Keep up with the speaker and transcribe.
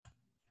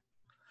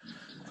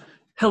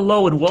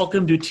Hello and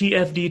welcome to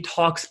TFD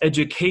Talks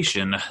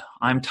Education.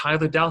 I'm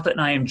Tyler Douthit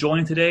and I am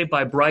joined today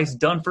by Bryce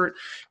Dunford.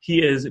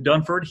 He is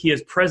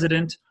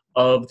president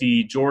of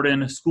the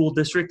Jordan School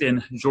District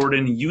in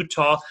Jordan,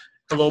 Utah.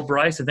 Hello,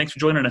 Bryce, and thanks for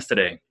joining us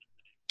today.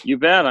 You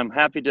bet. I'm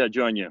happy to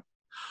join you.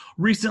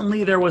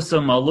 Recently, there was a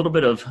little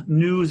bit of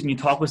news, and you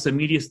talked with some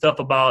media stuff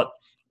about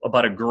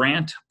a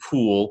grant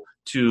pool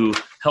to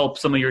help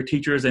some of your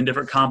teachers and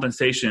different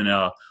compensation.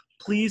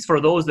 Please, for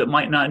those that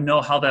might not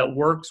know how that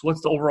works, what's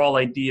the overall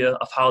idea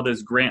of how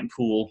this grant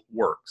pool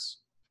works?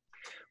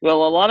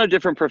 Well, a lot of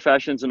different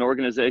professions and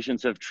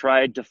organizations have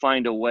tried to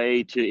find a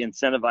way to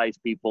incentivize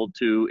people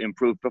to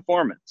improve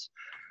performance.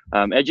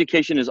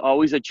 Education is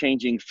always a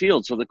changing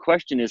field. So the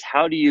question is,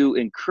 how do you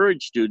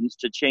encourage students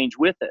to change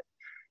with it?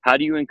 How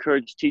do you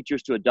encourage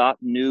teachers to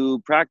adopt new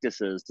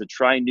practices, to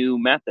try new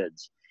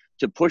methods,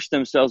 to push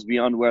themselves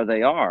beyond where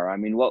they are? I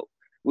mean,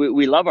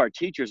 we love our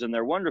teachers and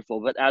they're wonderful,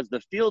 but as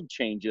the field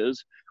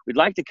changes, we'd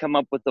like to come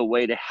up with a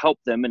way to help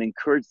them and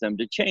encourage them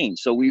to change.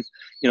 So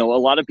a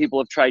lot of people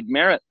have tried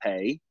merit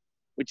pay,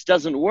 which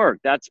doesn't work.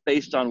 That's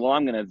based on, well,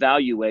 I'm going to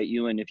evaluate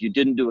you, and if you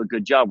didn't do a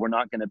good job, we're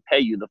not going to pay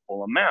you the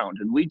full amount.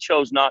 And we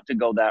chose not to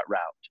go that route.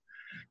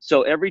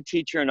 So every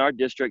teacher in our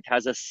district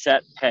has a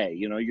set pay.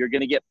 You're going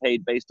to get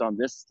paid based on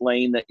this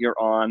lane that you're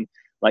on,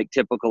 like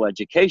typical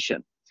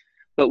education.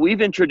 But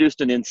we've introduced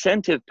an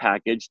incentive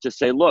package to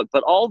say, look,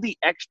 but all the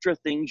extra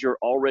things you're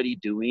already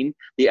doing,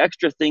 the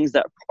extra things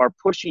that are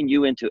pushing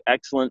you into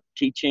excellent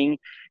teaching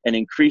and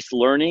increased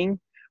learning,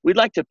 we'd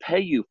like to pay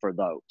you for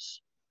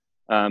those.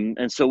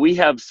 And so we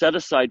have set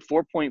aside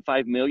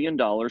 $4.5 million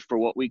for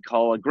what we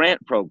call a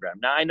grant program.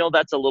 Now, I know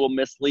that's a little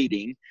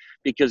misleading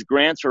because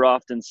grants are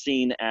often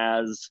seen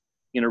as,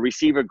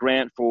 receive a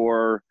grant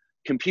for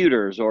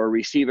computers or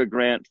receive a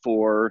grant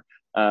for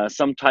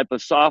some type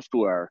of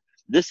software.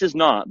 This is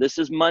not. This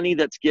is money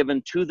that's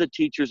given to the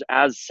teachers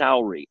as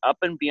salary, up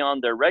and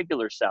beyond their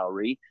regular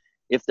salary,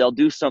 if they'll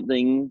do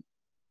something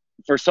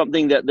for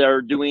something that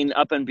they're doing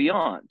up and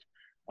beyond.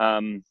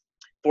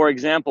 For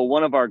example,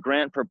 one of our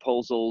grant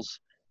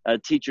proposals, a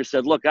teacher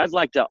said, look, I'd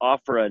like to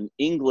offer an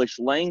English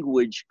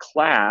language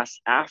class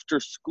after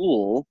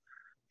school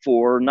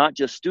for not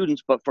just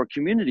students, but for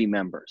community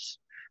members.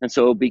 And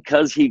so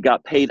because he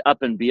got paid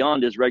up and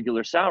beyond his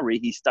regular salary,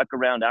 he stuck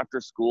around after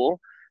school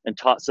and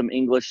taught some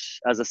English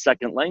as a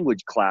second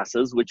language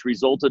classes, which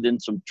resulted in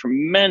some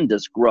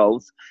tremendous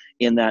growth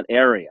in that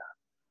area.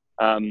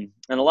 And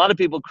a lot of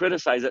people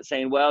criticize it,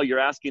 saying, well, you're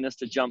asking us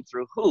to jump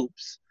through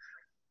hoops.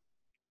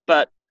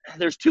 But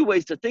there's two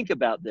ways to think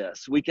about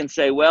this. We can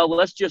say, well,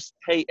 let's just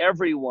pay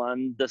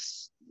everyone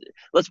this.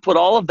 Let's put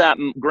all of that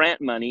grant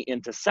money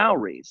into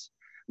salaries.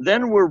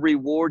 Then we're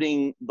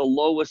rewarding the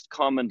lowest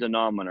common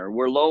denominator.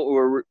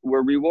 We're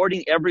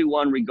rewarding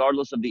everyone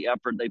regardless of the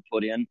effort they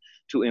put in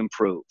to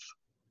improve.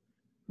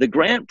 The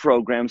grant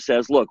program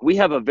says, look, we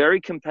have a very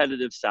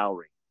competitive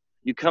salary.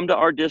 You come to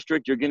our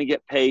district, you're going to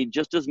get paid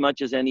just as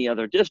much as any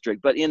other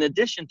district. But in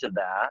addition to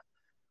that,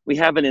 we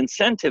have an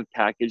incentive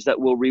package that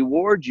will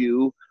reward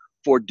you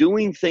for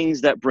doing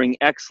things that bring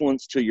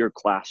excellence to your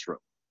classroom.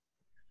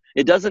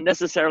 It doesn't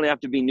necessarily have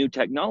to be new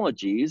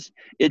technologies.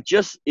 It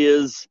just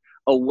is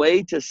a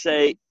way to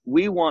say,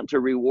 we want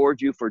to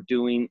reward you for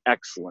doing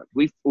excellent.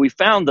 We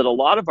found that a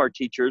lot of our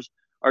teachers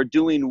are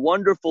doing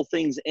wonderful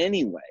things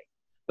anyway,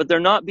 but they're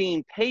not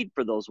being paid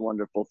for those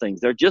wonderful things.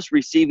 They're just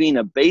receiving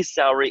a base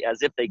salary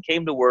as if they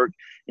came to work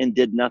and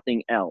did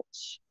nothing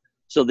else.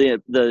 So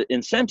the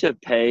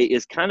incentive pay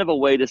is kind of a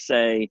way to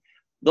say,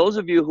 those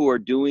of you who are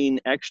doing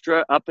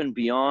extra up and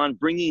beyond,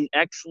 bringing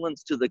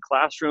excellence to the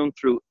classroom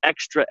through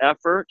extra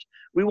effort,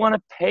 we want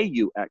to pay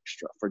you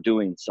extra for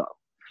doing so.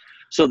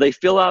 So they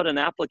fill out an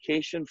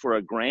application for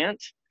a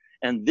grant.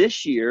 And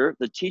this year,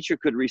 the teacher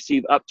could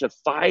receive up to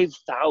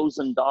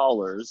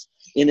 $5,000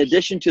 in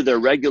addition to their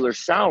regular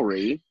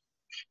salary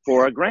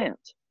for a grant.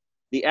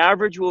 The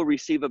average will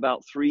receive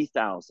about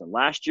 $3,000.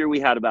 Last year,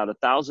 we had about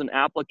 1,000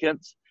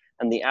 applicants,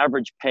 and the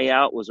average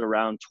payout was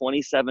around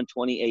 $2,700,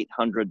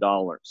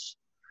 $2,800.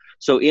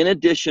 So in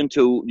addition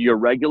to your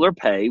regular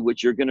pay,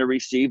 which you're going to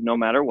receive no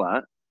matter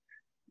what,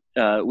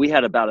 we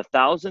had about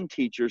 1,000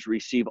 teachers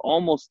receive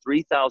almost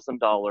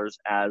 $3,000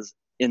 as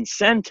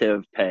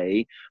incentive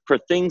pay for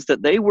things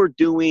that they were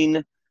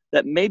doing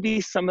that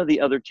maybe some of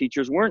the other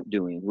teachers weren't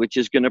doing, which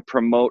is going to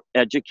promote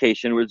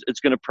education.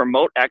 It's going to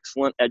promote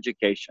excellent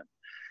education.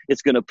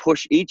 It's going to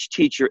push each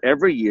teacher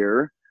every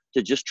year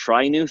to just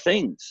try new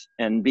things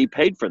and be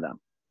paid for them.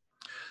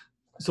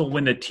 So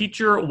when the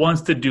teacher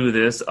wants to do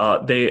this,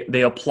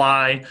 they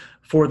apply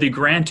for the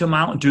grant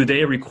amount. Do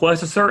they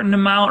request a certain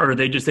amount, or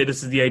they just say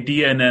this is the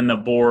idea and then the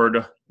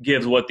board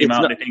gives what the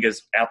amount they think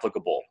is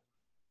applicable?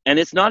 And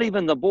it's not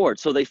even the board.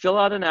 So they fill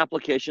out an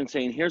application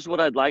saying, here's what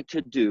I'd like to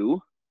do.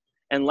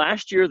 And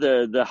last year,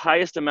 the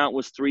highest amount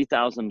was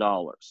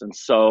 $3,000. And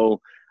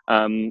so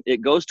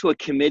it goes to a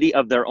committee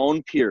of their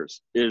own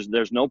peers.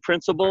 There's no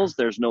principals,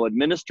 there's no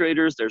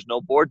administrators, there's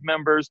no board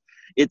members.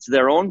 It's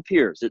their own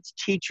peers. It's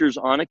teachers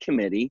on a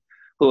committee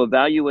who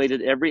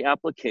evaluated every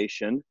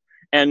application.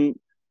 And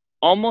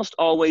almost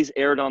always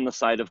erred on the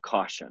side of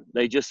caution.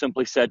 They just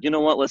simply said, you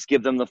know what, let's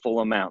give them the full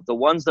amount. The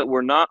ones that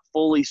were not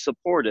fully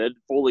supported,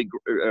 fully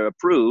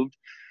approved,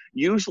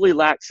 usually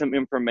lacked some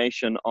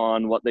information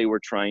on what they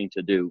were trying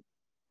to do.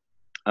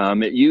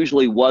 It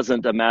usually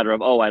wasn't a matter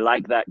of, oh, I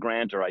like that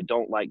grant or I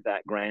don't like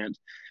that grant.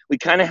 We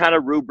kind of had a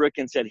rubric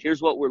and said,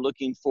 here's what we're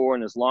looking for.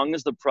 And as long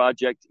as the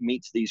project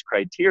meets these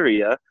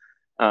criteria,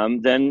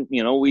 then,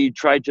 we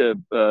tried to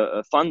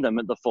fund them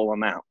at the full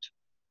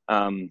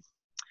amount.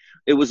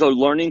 It was a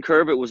learning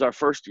curve. It was our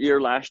first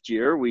year last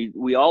year.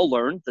 We all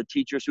learned. The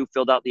teachers who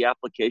filled out the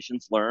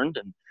applications learned,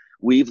 and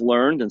we've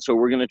learned. And so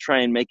we're going to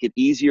try and make it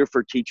easier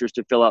for teachers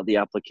to fill out the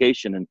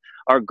application. And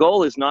our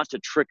goal is not to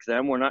trick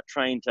them. We're not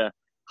trying to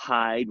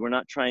hide. We're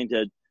not trying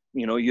to,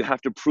 you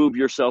have to prove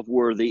yourself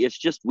worthy. It's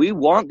just, we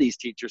want these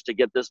teachers to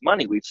get this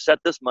money. We've set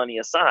this money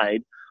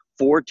aside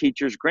for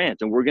Teachers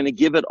Grant, and we're going to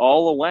give it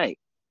all away.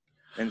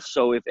 And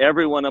so if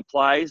everyone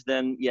applies,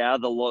 then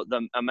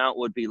the amount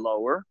would be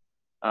lower.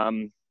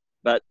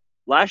 But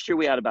last year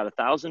we had about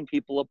 1,000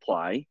 people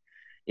apply.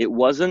 It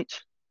wasn't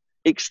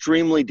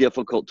extremely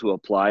difficult to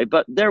apply,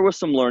 but there were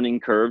some learning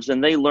curves,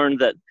 and they learned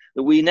that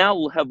we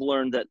now have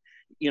learned that,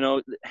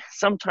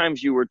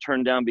 sometimes you were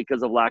turned down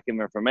because of lack of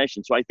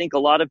information. So I think a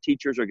lot of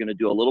teachers are going to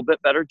do a little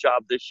bit better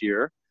job this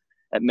year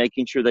at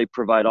making sure they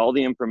provide all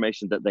the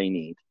information that they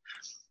need.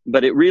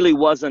 But it really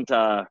wasn't,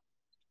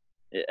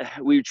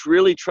 we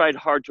really tried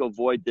hard to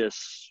avoid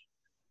this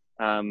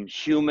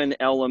human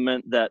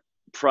element that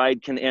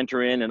pride can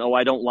enter in, and, oh,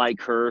 I don't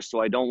like her,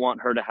 so I don't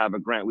want her to have a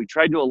grant. We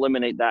tried to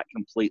eliminate that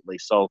completely.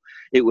 So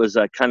it was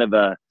a kind of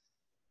a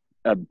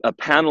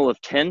panel of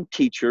 10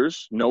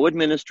 teachers, no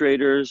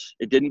administrators.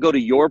 It didn't go to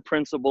your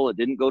principal. It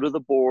didn't go to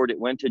the board. It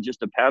went to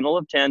just a panel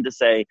of 10 to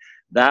say,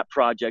 that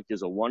project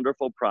is a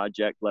wonderful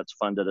project. Let's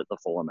fund it at the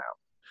full amount.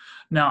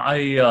 Now,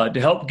 to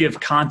help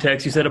give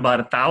context, you said about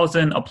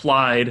 1,000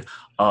 applied.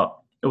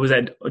 It was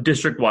at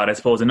district-wide, I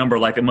suppose. A number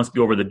like it must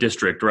be over the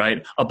district,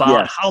 right? About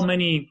Yes. How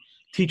many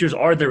teachers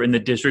are there in the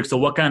district? So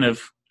what kind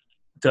of,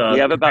 we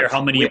have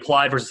how many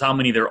applied versus how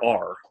many there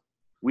are?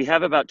 We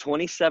have about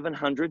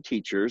 2,700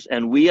 teachers,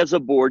 and we as a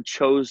board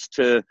chose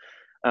to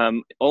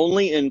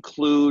only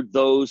include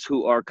those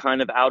who are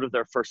kind of out of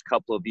their first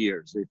couple of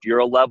years. If you're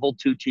a level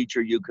 2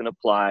 teacher, you can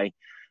apply,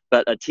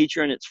 but a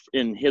teacher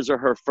in his or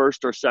her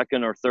first or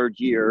second or third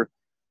year,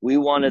 we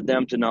wanted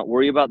them to not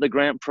worry about the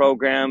grant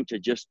program, to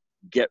just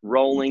get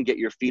rolling, get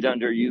your feet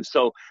under you.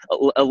 So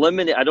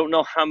eliminate, I don't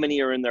know how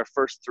many are in their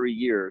first 3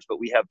 years,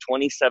 but we have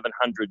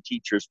 2,700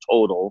 teachers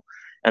total,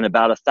 and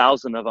about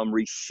 1,000 of them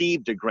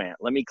received a grant.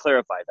 Let me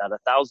clarify that.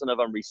 1,000 of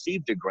them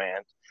received a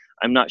grant.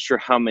 I'm not sure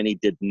how many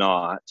did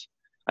not.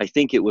 I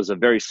think it was a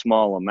very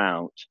small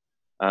amount,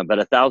 but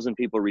 1,000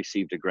 people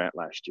received a grant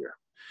last year.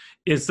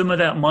 Is some of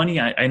that money,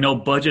 I know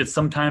budgets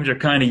sometimes are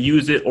kind of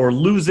use it or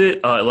lose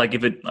it. Like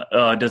if it,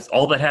 does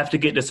all that have to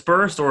get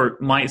dispersed, or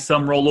might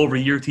some roll over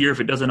year to year if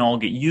it doesn't all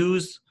get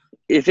used?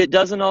 If it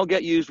doesn't all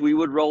get used, we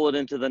would roll it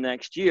into the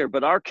next year.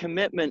 But our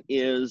commitment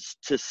is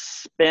to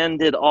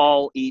spend it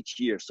all each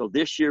year. So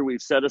this year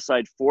we've set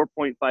aside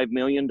 $4.5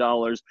 million,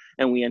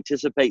 and we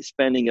anticipate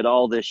spending it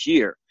all this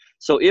year.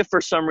 So if for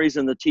some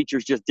reason the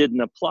teachers just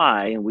didn't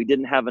apply and we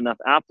didn't have enough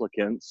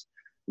applicants,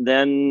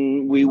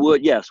 then we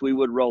would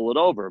roll it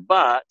over.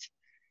 But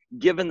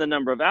given the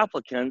number of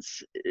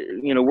applicants,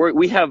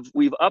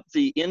 we've upped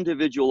the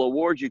individual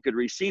awards you could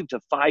receive to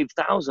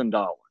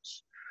 $5,000.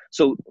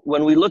 So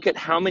when we look at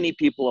how many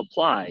people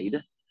applied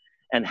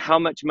and how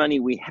much money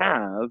we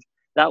have,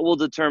 that will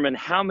determine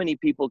how many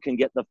people can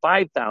get the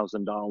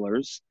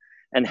 $5,000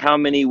 and how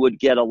many would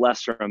get a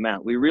lesser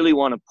amount. We really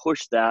want to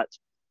push that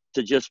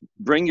to just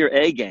bring your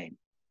A game.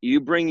 You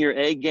bring your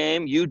A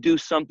game, you do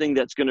something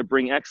that's going to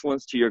bring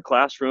excellence to your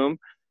classroom.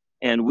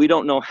 And we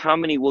don't know how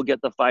many will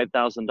get the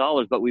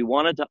 $5,000, but we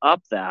wanted to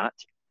up that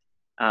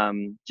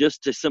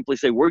just to simply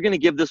say, we're going to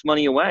give this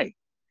money away.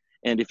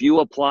 And if you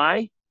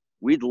apply,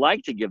 we'd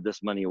like to give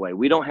this money away.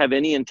 We don't have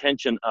any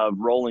intention of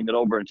rolling it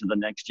over into the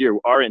next year.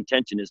 Our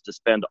intention is to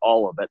spend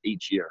all of it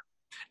each year.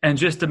 And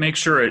just to make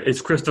sure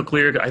it's crystal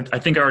clear, I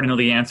think I already know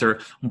the answer,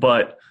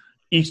 but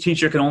each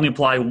teacher can only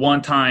apply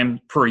one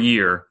time per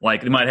year.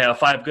 Like they might have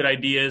 5 good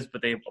ideas,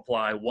 but they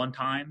apply one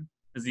time.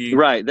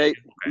 Right.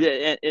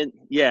 Okay.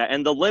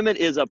 And the limit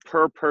is a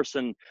per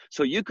person.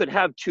 So you could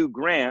have 2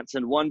 grants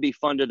and one be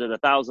funded at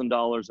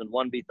 $1,000 and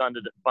one be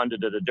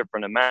funded at a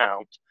different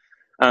amount.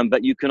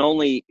 But you can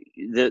only,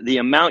 the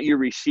amount you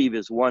receive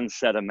is one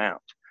set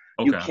amount.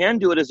 Okay. You can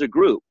do it as a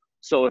group.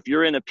 So if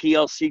you're in a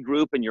PLC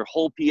group and your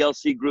whole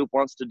PLC group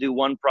wants to do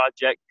one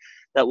project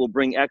that will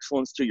bring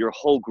excellence to your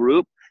whole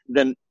group,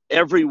 then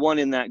everyone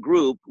in that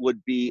group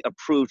would be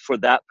approved for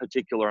that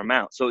particular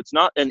amount. So it's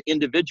not an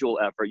individual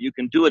effort. You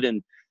can do it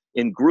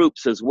in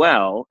groups as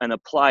well and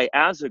apply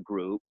as a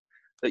group,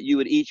 but you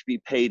would each be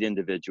paid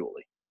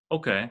individually.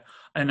 Okay.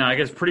 And I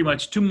guess pretty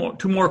much two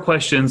more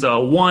questions.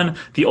 One,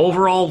 the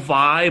overall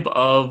vibe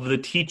of the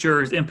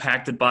teachers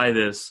impacted by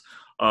this.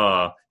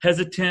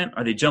 hesitant?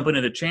 Are they jumping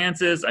into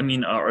chances? I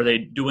mean, are they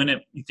doing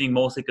it, you think,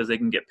 mostly because they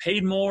can get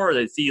paid more, or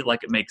they see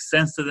like it makes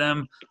sense to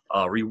them,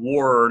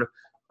 reward,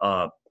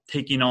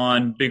 taking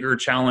on bigger,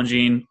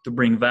 challenging, to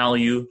bring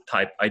value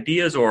type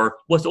ideas? Or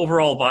what's the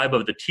overall vibe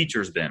of the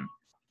teachers been?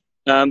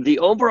 The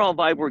overall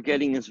vibe we're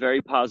getting is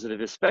very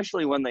positive,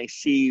 especially when they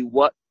see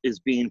what is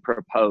being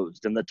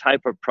proposed and the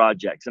type of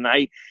projects. And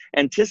I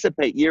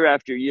anticipate year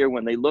after year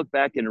when they look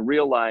back and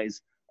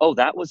realize, oh,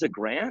 that was a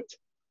grant?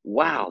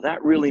 Wow,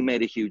 that really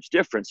made a huge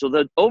difference. So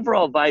the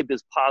overall vibe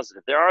is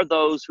positive. There are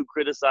those who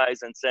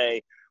criticize and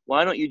say,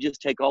 why don't you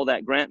just take all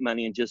that grant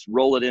money and just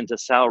roll it into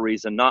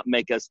salaries and not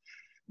make us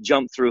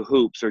jump through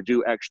hoops or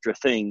do extra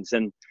things?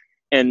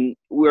 And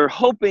we're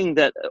hoping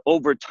that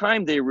over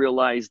time they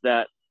realize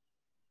that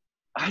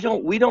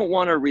we don't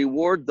want to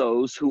reward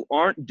those who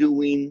aren't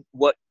doing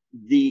what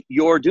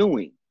you're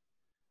doing.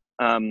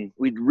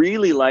 We'd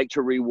really like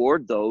to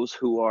reward those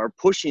who are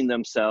pushing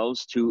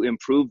themselves to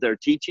improve their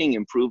teaching,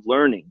 improve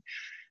learning.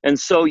 And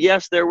so,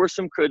 yes, there were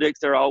some critics.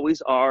 There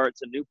always are.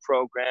 It's a new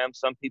program.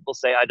 Some people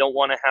say, I don't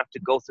want to have to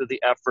go through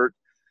the effort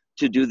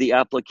to do the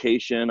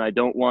application. I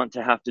don't want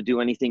to have to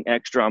do anything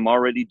extra. I'm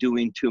already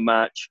doing too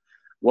much.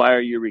 Why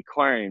are you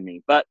requiring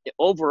me? But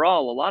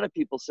overall, a lot of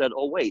people said,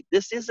 oh, wait,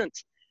 this isn't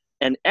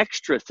an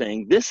extra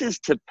thing. This is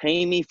to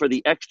pay me for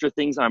the extra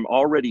things I'm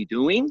already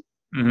doing.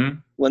 Mm-hmm.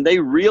 When they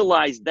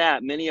realized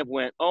that, many have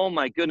went, oh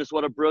my goodness,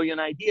 what a brilliant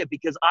idea,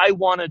 because I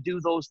want to do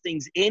those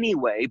things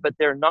anyway, but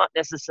they're not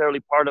necessarily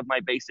part of my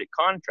basic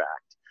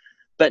contract.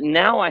 But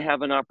now I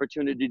have an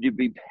opportunity to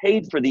be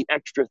paid for the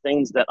extra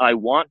things that I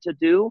want to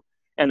do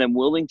and am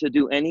willing to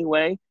do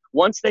anyway.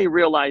 Once they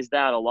realized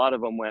that, a lot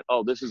of them went,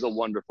 oh, this is a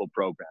wonderful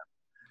program.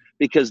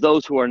 Because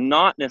those who are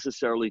not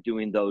necessarily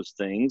doing those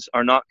things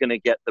are not going to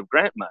get the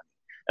grant money.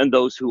 And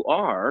those who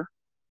are,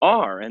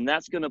 and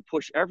that's going to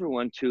push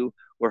everyone to,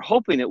 we're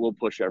hoping it will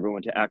push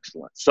everyone to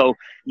excellence. So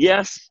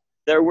yes,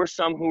 there were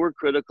some who were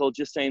critical,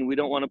 just saying, we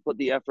don't want to put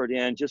the effort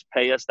in, just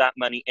pay us that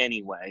money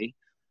anyway.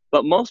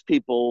 But most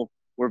people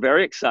were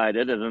very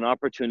excited at an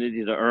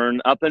opportunity to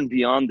earn up and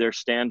beyond their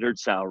standard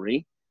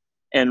salary.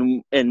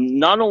 And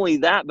not only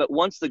that, but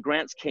once the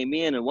grants came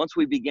in and once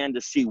we began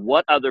to see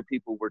what other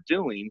people were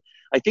doing,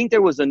 I think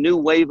there was a new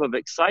wave of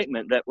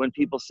excitement that when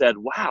people said,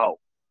 wow,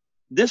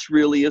 this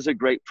really is a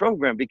great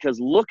program, because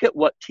look at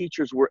what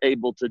teachers were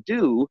able to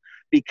do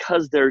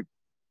because they're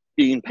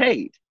being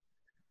paid.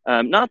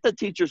 Not that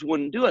teachers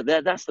wouldn't do it.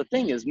 That's the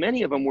thing, is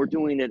many of them were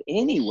doing it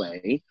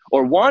anyway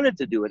or wanted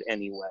to do it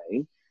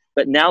anyway,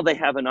 but now they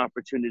have an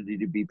opportunity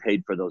to be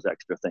paid for those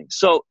extra things.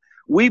 So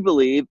we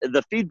believe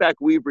the feedback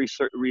we've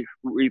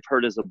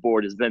heard as a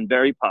board has been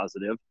very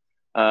positive.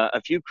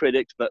 A few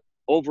critics, but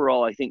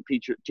overall, I think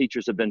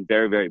teachers have been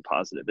very, very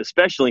positive,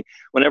 especially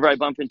whenever I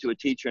bump into a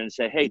teacher and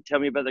say, hey, tell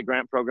me about the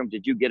grant program.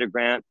 Did you get a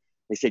grant?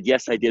 They said,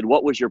 yes, I did.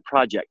 What was your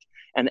project?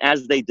 And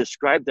as they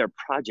describe their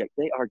project,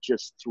 they are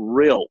just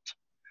thrilled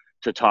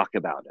to talk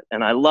about it.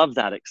 And I love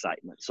that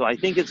excitement. So I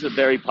think it's a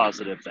very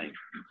positive thing.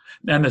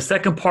 And the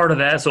second part of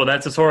that, so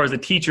that's as far as the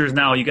teachers.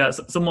 Now you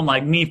got someone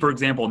like me, for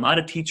example, not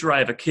a teacher. I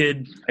have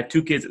I have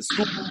 2 kids at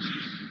school,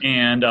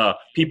 and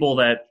people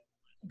that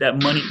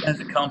money tends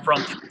to come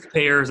from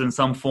taxpayers in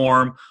some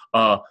form.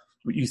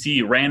 You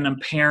see random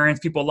parents,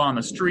 people on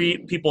the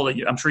street, people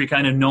that I'm sure you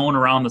kind of known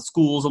around the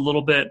schools a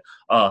little bit.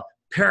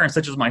 Parents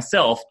such as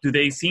myself, do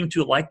they seem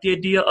to like the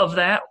idea of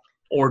that?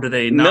 Or do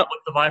they not?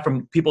 What's the vibe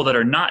from people that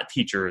are not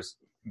teachers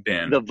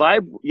been? The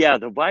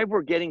vibe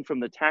we're getting from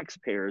the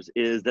taxpayers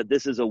is that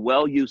this is a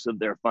well use of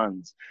their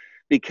funds,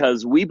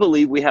 because we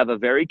believe we have a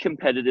very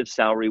competitive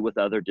salary with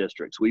other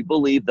districts. We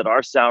believe that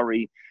our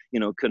salary,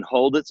 can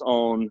hold its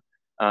own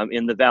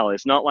in the Valley.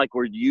 It's not like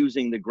we're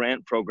using the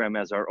grant program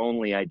as our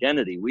only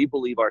identity. We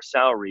believe our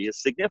salary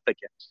is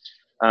significant.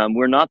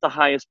 We're not the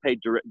highest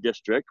paid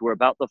district. We're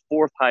about the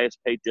 4th highest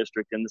paid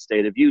district in the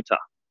state of Utah.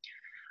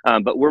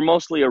 But we're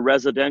mostly a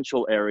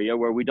residential area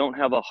where we don't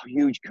have a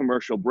huge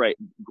commercial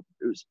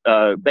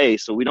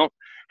base, so we don't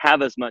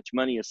have as much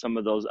money as some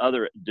of those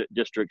other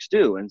districts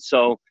do. And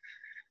so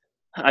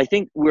I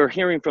think we're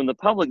hearing from the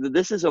public that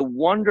this is a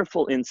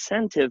wonderful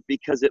incentive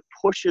because it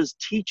pushes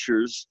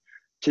teachers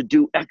to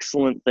do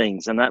excellent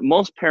things, and that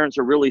most parents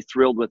are really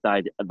thrilled with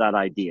that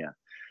idea.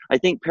 I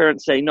think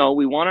parents say, no,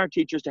 we want our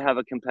teachers to have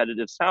a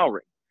competitive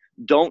salary.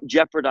 Don't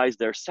jeopardize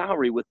their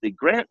salary with the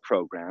grant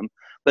program.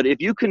 But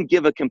if you can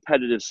give a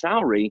competitive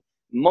salary,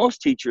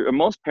 most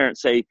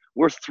parents say,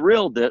 we're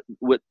thrilled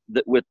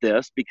with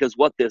this, because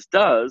what this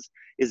does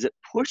is it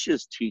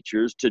pushes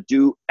teachers to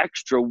do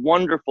extra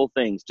wonderful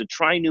things, to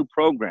try new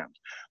programs.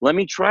 Let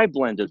me try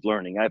blended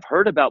learning. I've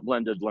heard about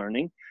blended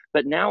learning,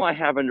 but now I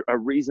have a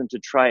reason to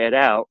try it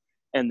out.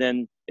 And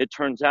then it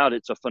turns out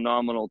it's a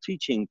phenomenal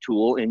teaching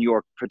tool in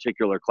your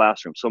particular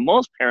classroom. So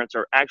most parents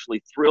are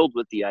actually thrilled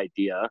with the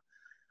idea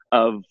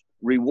of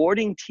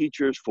rewarding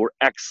teachers for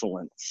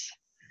excellence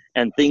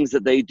and things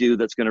that they do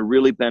that's going to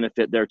really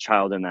benefit their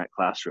child in that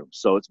classroom.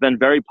 So it's been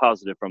very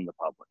positive from the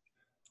public.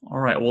 All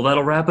right. Well,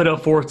 that'll wrap it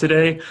up for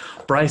today.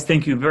 Bryce,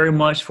 thank you very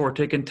much for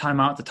taking time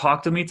out to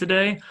talk to me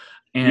today.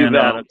 and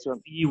bet.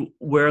 we'll see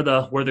where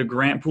the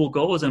grant pool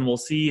goes, and we'll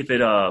see if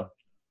it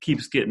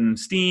keeps getting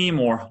steam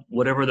or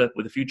whatever the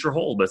future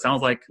holds. But it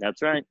sounds like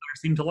that's right. People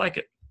seem to like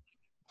it.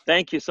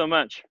 Thank you so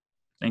much.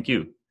 Thank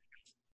you.